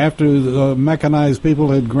 After the mechanized people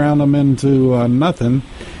had ground them into nothing,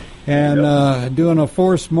 and doing a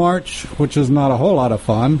forced march, which is not a whole lot of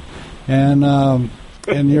fun, and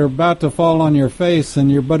you're about to fall on your face, and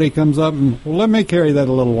your buddy comes up and, well, let me carry that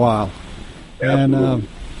a little while. Absolutely. And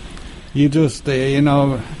you just,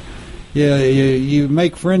 you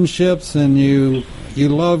make friendships, and you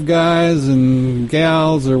love guys and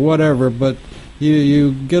gals or whatever, but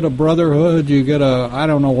you get a brotherhood, you get I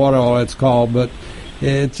don't know what all it's called, but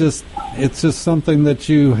it's just something that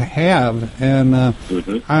you have. And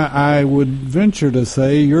I would venture to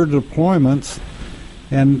say your deployments,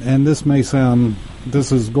 and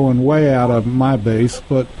this is going way out of my base,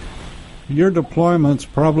 but your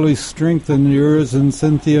deployments probably strengthened yours and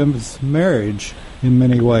Cynthia's marriage in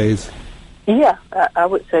many ways. Yeah, I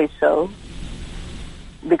would say so,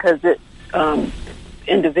 because it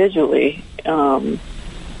individually,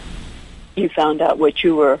 you found out what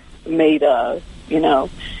you were made of,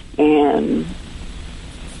 and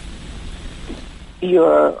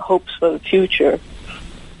your hopes for the future,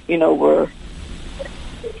 were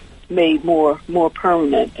made more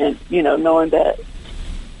permanent, and knowing that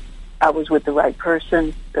I was with the right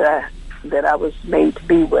person that I was made to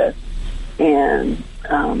be with, and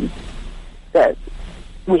that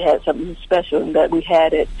we had something special, and that we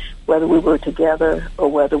had it whether we were together or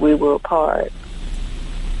whether we were apart.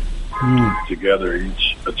 Together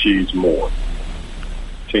each achieves more.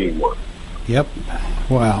 Teamwork. Yep.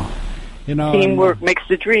 Wow. Teamwork makes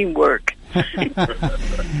the dream work.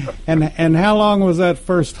 And how long was that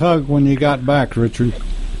first hug when you got back, Richard?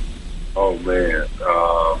 Oh, man.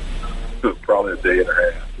 Probably a day and a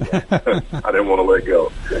half. I didn't want to let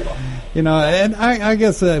go. And I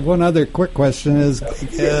guess one other quick question is,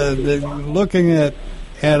 looking at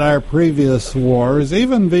our previous wars,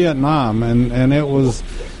 even Vietnam, and it was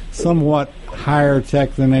somewhat higher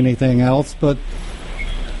tech than anything else, but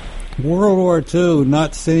World War II,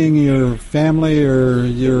 not seeing your family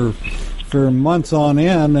or for months on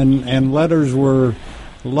end, and letters were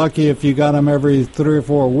lucky if you got them every 3 or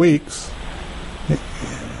 4 weeks.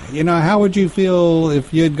 How would you feel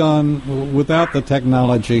if you had gone without the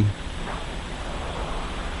technology?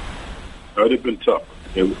 It would have been tougher.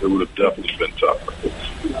 It would have definitely been tougher.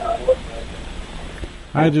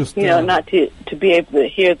 I just not to be able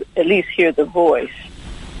to at least hear the voice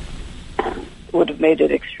would have made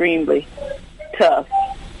it extremely tough.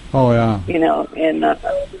 Oh yeah. And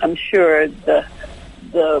I'm sure the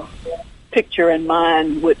picture in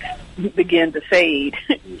mind would begin to fade.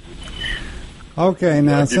 Okay,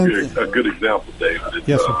 now I'll give you a good example, David.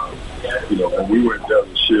 Yes, sir. When we were in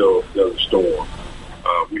Desert Storm,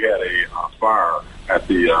 we had a fire at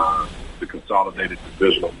the Consolidated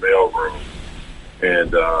Divisional Mail Room,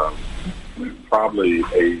 and probably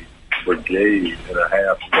a brigade and a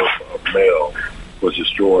half worth of mail was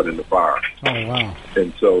destroyed in the fire. Oh, wow.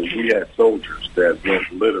 And so we had soldiers that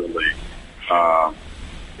went literally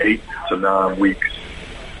 8 to 9 weeks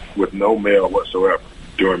with no mail whatsoever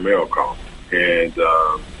during mail call. And,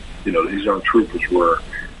 these young troopers were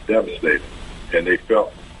devastated, and they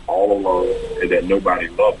felt all alone and that nobody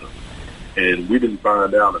loved them. And we didn't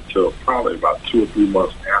find out until probably about 2 or 3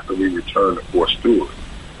 months after we returned to Fort Stewart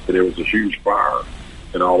that there was a huge fire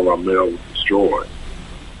and all of our mail was destroyed.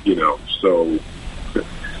 So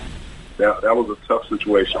that was a tough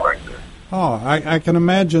situation right there. Oh, I can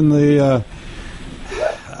imagine the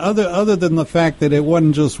other than the fact that it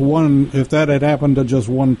wasn't just one. If that had happened to just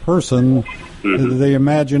one person, the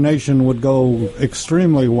imagination would go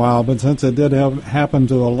extremely wild. But since it did happen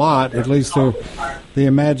to a lot, at least the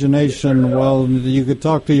imagination. Well, you could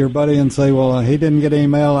talk to your buddy and say, "Well, he didn't get any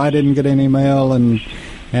mail, I didn't get any mail, and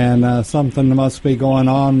something must be going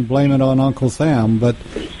on. Blame it on Uncle Sam." But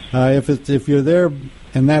if you're there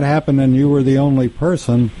and that happened and you were the only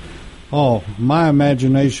person, my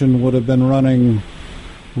imagination would have been running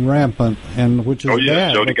rampant, and which is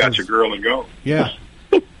bad. Jody got your girl and go. Yeah.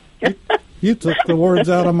 You took the words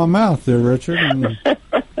out of my mouth there, Richard. And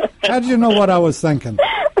how'd you know what I was thinking?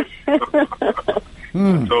 I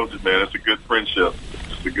told you, man, it's a good friendship.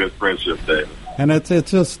 It's a good friendship, David. And it's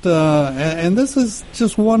just, and this is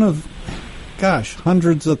just one of,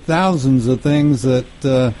 hundreds of thousands of things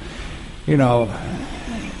that you know,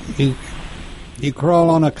 you crawl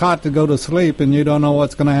on a cot to go to sleep, and you don't know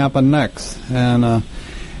what's going to happen next. And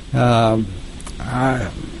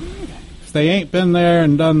if they ain't been there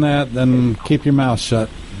and done that, then keep your mouth shut.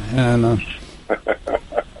 And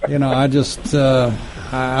you know, I just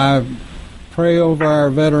I pray over our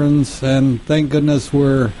veterans, and thank goodness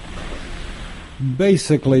we're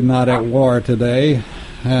basically not at war today.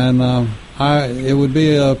 And it would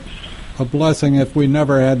be a blessing if we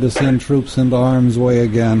never had to send troops into harm's way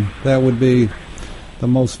again. That would be the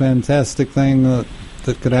most fantastic thing that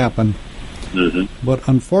could happen. Mm-hmm. But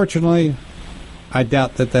unfortunately, I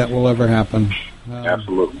doubt that will ever happen.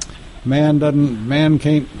 Absolutely. Man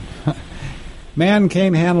can't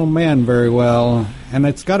handle man very well, and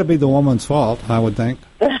it's got to be the woman's fault, I would think.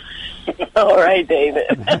 All right, David.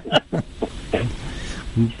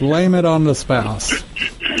 Blame it on the spouse.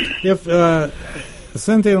 If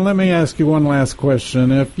Cynthia, let me ask you one last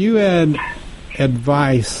question. If you had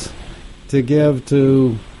advice to give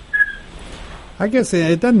to, I guess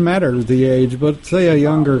it doesn't matter the age, but say a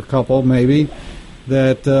younger couple maybe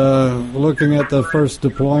that looking at the first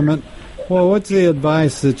deployment, well, what's the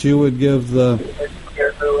advice that you would give the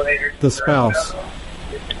spouse?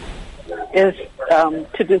 Is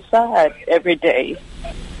to decide every day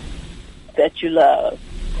that you love.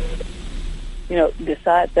 You know,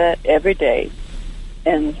 decide that every day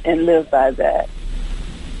and live by that.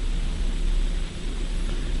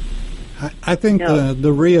 I think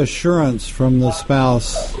the reassurance from the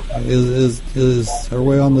spouse is are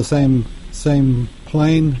we on the same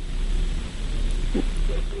plane?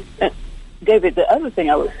 David, the other thing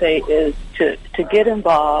I would say is to get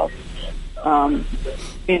involved,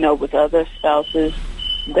 you know, with other spouses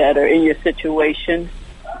that are in your situation.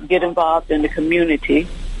 Get involved in the community,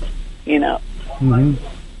 you know. Mm-hmm.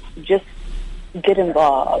 Just get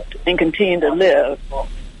involved and continue to live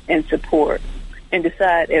and support and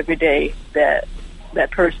decide every day that that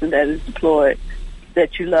person that is deployed,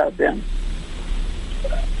 that you love them.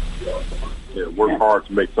 Yeah, work hard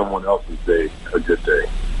to make someone else's day a good day.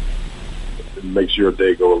 It makes your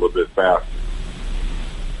day go a little bit faster.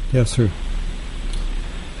 Yes, sir.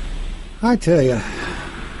 I tell you,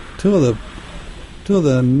 two of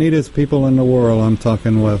the neatest people in the world I'm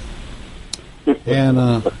talking with. And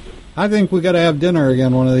I think we got to have dinner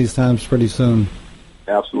again one of these times pretty soon.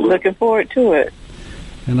 Absolutely. Looking forward to it.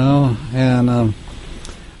 You know, and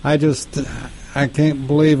I can't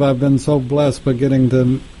believe I've been so blessed by getting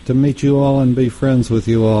to meet you all and be friends with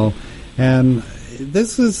you all. And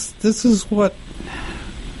this is what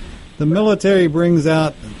the military brings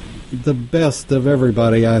out, the best of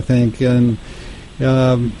everybody, I think. And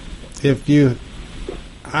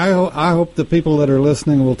I hope the people that are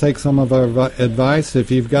listening will take some of our advice.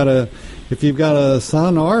 If you've got a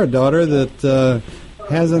son or a daughter that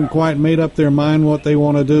hasn't quite made up their mind what they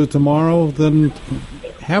want to do tomorrow, then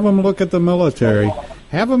have them look at the military.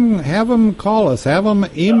 Have them call us. Have them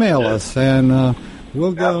email us, and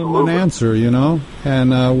we'll give them an answer. You know,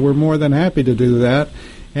 and we're more than happy to do that.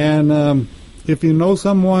 And if you know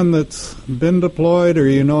someone that's been deployed, or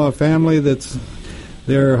you know a family that's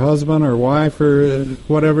their husband or wife or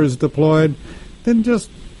whatever is deployed, then just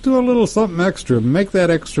do a little something extra. Make that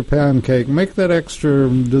extra pancake, make that extra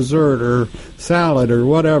dessert or salad or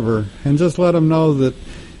whatever, and just let them know that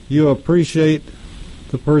you appreciate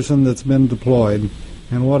the person that's been deployed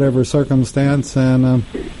in whatever circumstance, and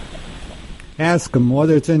ask them,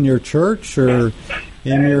 whether it's in your church or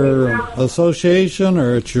in your association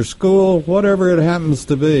or at your school, whatever it happens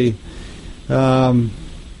to be. And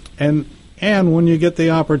when you get the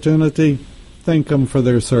opportunity, thank them for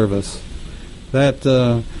their service.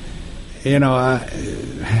 That,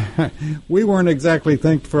 we weren't exactly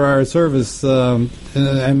thanked for our service,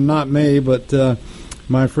 and not me, but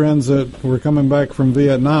my friends that were coming back from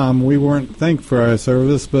Vietnam, we weren't thanked for our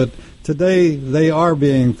service, but today they are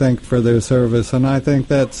being thanked for their service, and I think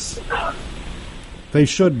they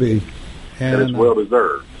should be. And it's well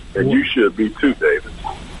deserved. And you should be too, David.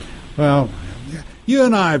 Well, you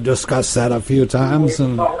and I have discussed that a few times,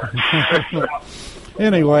 and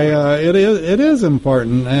anyway, it is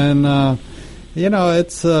important, and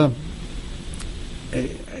it's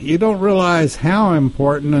you don't realize how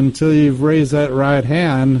important until you've raised that right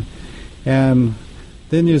hand, and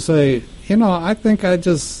then you say, I think I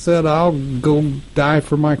just said I'll go die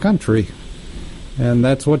for my country, and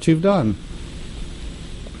that's what you've done.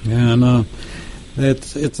 And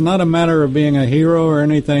it's not a matter of being a hero or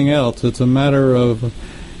anything else. It's a matter of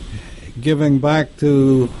giving back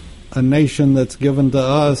to a nation that's given to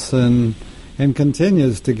us and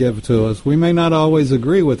continues to give to us. We may not always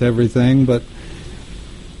agree with everything, but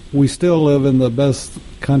we still live in the best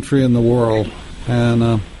country in the world.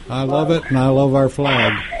 And I love it, and I love our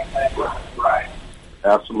flag. Right.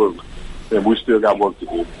 Absolutely. And we still got work to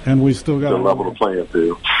do. And we still got to level the playing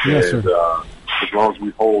field. Yes, and, sir. As long as we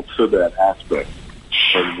hold to that aspect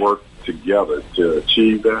and work together to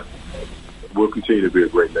achieve that, we'll continue to be a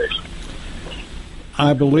great nation.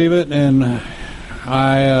 I believe it, and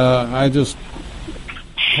I just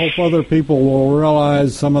hope other people will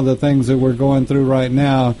realize some of the things that we're going through right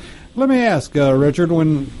now. Let me ask, Richard,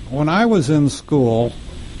 when I was in school,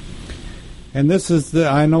 and this is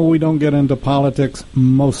I know we don't get into politics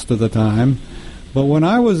most of the time, but when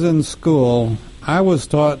I was in school, I was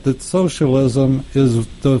taught that socialism is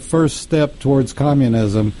the first step towards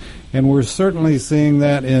communism, and we're certainly seeing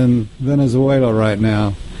that in Venezuela right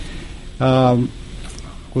now.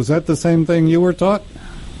 Was that the same thing you were taught?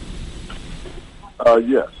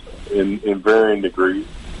 Yes, in varying degrees.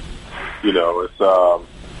 You know, it's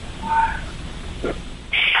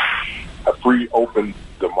a free, open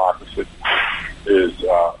democracy is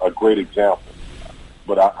a great example.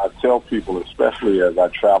 But I tell people, especially as I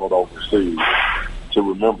traveled overseas, to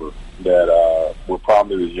remember that we're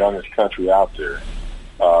probably the youngest country out there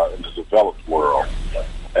in the developed world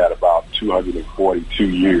at about 242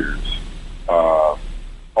 years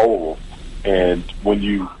old. And when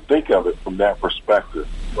you think of it from that perspective,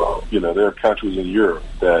 you know, there are countries in Europe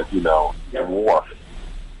that, you know, dwarf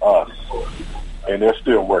us, and they're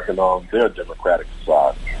still working on their democratic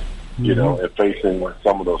society, you know, and facing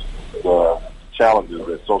some of the challenges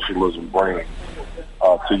that socialism brings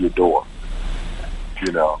to your door.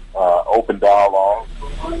 You know, open dialogue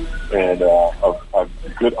and a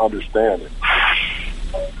good understanding,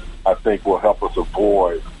 I think, will help us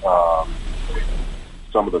avoid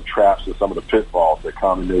some of the traps and some of the pitfalls that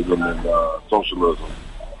communism and socialism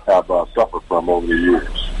have suffered from over the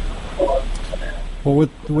years. Well,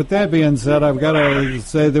 with that being said, I've got to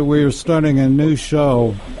say that we're starting a new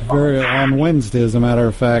show on Wednesday, as a matter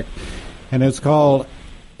of fact, and it's called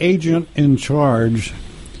Agent in Charge.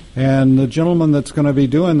 And the gentleman that's going to be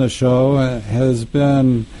doing the show has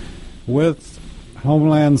been with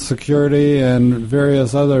Homeland Security and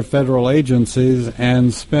various other federal agencies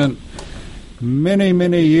and spent many,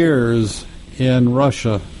 many years in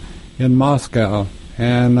Russia, in Moscow.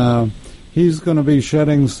 And he's going to be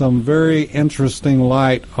shedding some very interesting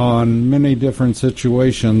light on many different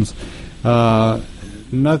situations.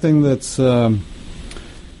 Nothing that's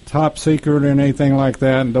top secret or anything like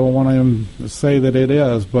that, and don't want him to say that it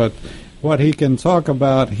is, but what he can talk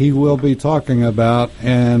about, he will be talking about,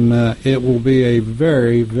 and it will be a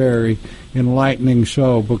very, very enlightening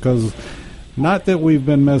show, because not that we've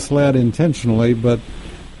been misled intentionally, but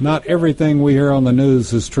not everything we hear on the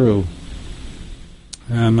news is true.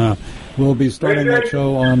 And we'll be starting that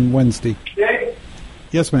show on Wednesday.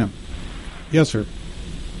 Yes, ma'am. Yes, sir.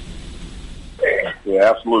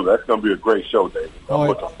 Yeah, absolutely. That's going to be a great show, David. I'm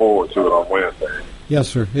looking forward to it on Wednesday. Yes,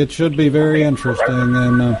 sir. It should be very interesting.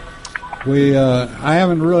 And I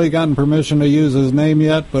haven't really gotten permission to use his name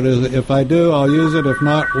yet, but if I do, I'll use it. If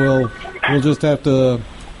not, we'll just have to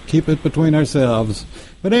keep it between ourselves.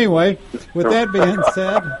 But anyway, with that being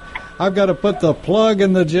said, I've got to put the plug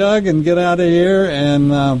in the jug and get out of here.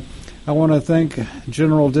 And I want to thank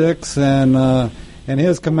General Dix and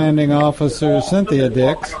his commanding officer, Cynthia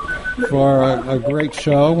Dix, for a great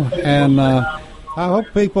show. And I hope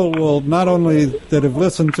people will, not only that have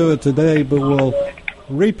listened to it today, but will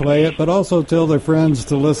replay it, but also tell their friends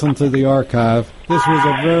to listen to the archive. This was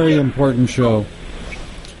a very important show.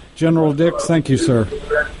 General Dix, thank you, sir.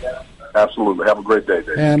 Absolutely. Have a great day,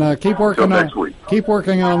 Dave. And keep working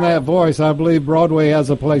on that voice. I believe Broadway has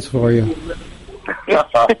a place for you.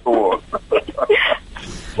 Cool.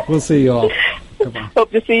 We'll see you all.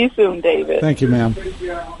 Hope to see you soon, David. Thank you, ma'am.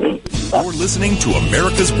 You're listening to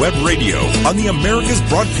America's Web Radio on the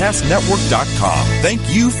AmericasBroadcastNetwork.com. Thank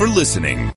you for listening.